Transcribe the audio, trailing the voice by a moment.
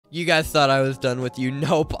You guys thought I was done with you.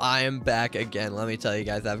 Nope, I am back again. Let me tell you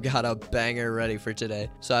guys, I've got a banger ready for today.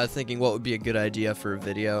 So I was thinking what would be a good idea for a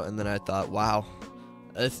video, and then I thought, wow,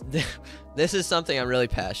 this is something I'm really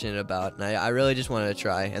passionate about, and I really just wanted to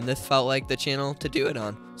try, and this felt like the channel to do it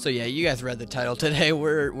on. So yeah, you guys read the title. Today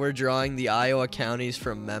we're drawing the Iowa counties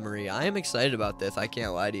from memory. I am excited about this, I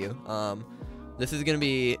can't lie to you. This is gonna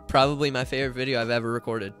be probably my favorite video I've ever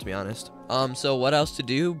recorded, to be honest. So what else to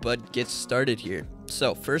do but get started here.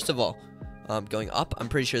 So first of all, going up, I'm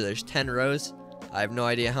pretty sure there's 10 rows. I have no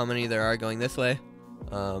idea how many there are going this way.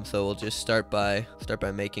 So we'll just start by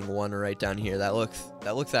making one right down here. That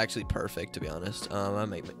looks actually perfect, to be honest. I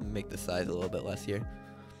might make the size a little bit less here.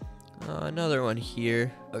 Another one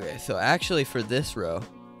here. Okay, so actually for this row,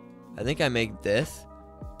 I think I make this,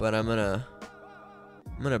 but I'm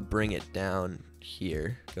gonna bring it down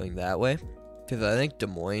here, going that way, because I think Des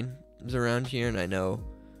Moines is around here, and I know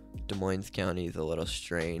Des Moines County is a little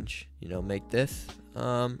strange. You know, make this.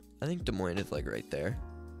 I think Des Moines is like right there,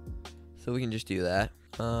 so we can just do that.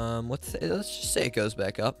 Let's just say it goes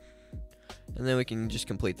back up, and then we can just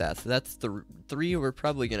complete that. So that's the three. We're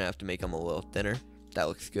probably gonna have to make them a little thinner. That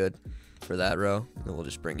looks good for that row, and then we'll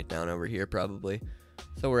just bring it down over here probably.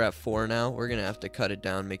 So we're at 4 now. We're gonna have to cut it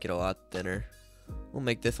down, make it a lot thinner. We'll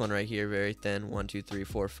make this one right here very thin. 1, 2, 3,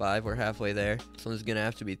 4, 5. We're halfway there. This one's gonna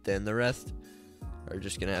have to be thin. The rest are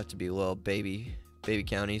just gonna have to be little baby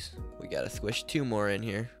counties. We gotta squish 2 more in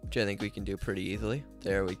here, which I think we can do pretty easily.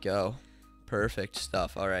 There we go. Perfect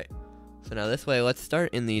stuff. All right. So now this way, let's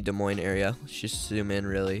start in the Des Moines area. Let's just zoom in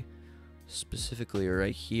really specifically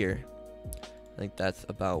right here. I think that's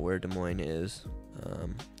about where Des Moines is.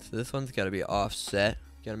 So this one's got to be offset.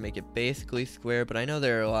 Got to make it basically square, but I know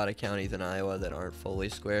there are a lot of counties in Iowa that aren't fully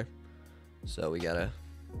square, so we got to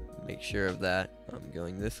make sure of that. I'm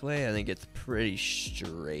going this way. I think it's pretty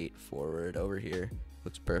straightforward over here.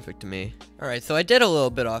 Looks perfect to me. All right, so I did a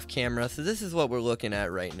little bit off camera, so this is what we're looking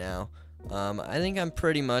at right now. I think I'm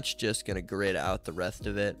pretty much just gonna grid out the rest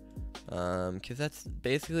of it, because that's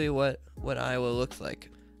basically what Iowa looks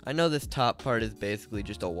like. I know this top part is basically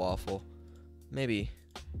just a waffle. Maybe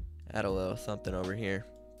add a little something over here.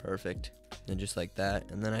 Perfect. And just like that.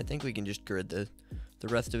 And then I think we can just grid the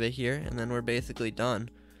rest of it here, and then we're basically done.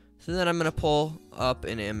 So then I'm gonna pull up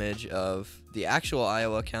an image of the actual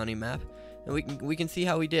Iowa county map, and we can see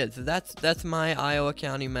how we did. So that's my Iowa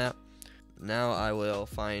county map. Now I will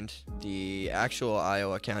find the actual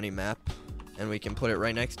Iowa county map, and we can put it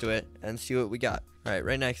right next to it and see what we got. All right,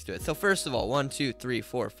 right next to it. So first of all, 1, 2, 3,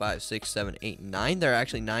 4, 5, 6, 7, 8, 9. There are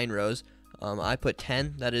actually 9 rows. I put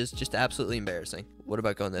 10. That is just absolutely embarrassing. What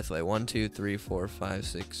about going this way? 1, 2, 3, 4, 5,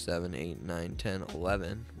 6, 7, 8, 9, 10,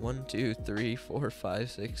 11. 1, 2, 3, 4,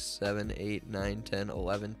 5, 6, 7, 8, 9, 10,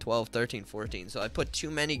 11, 12, 13, 14. So I put too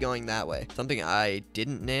many going that way. Something I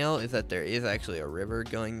didn't nail is that there is actually a river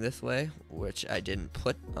going this way, which I didn't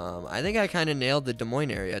put. I think I kind of nailed the Des Moines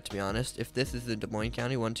area, to be honest. If this is the Des Moines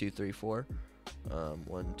County, 1, 2, 3, 4.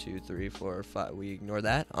 1, 2, 3, 4, 5. We ignore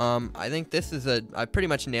that. I think this is I pretty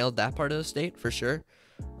much nailed that part of the state for sure.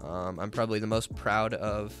 I'm probably the most proud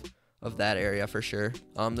of that area for sure.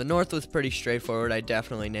 The north was pretty straightforward. I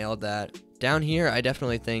definitely nailed that. Down here, I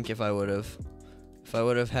definitely think if I would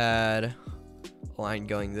have had a line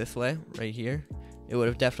going this way right here, it would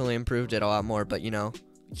have definitely improved it a lot more. But you know,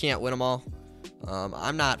 you can't win them all.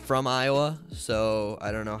 I'm not from Iowa, so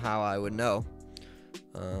I don't know how I would know.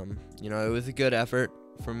 You know, it was a good effort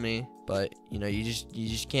from me, but you know, you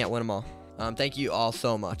just can't win them all. Thank you all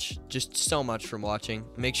so much, just so much for watching.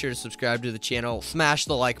 Make sure to subscribe to the channel, smash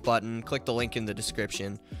the like button, click the link in the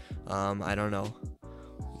description. I don't know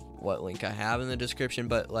what link I have in the description,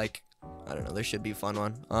 but like, I don't know, there should be a fun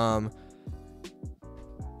one.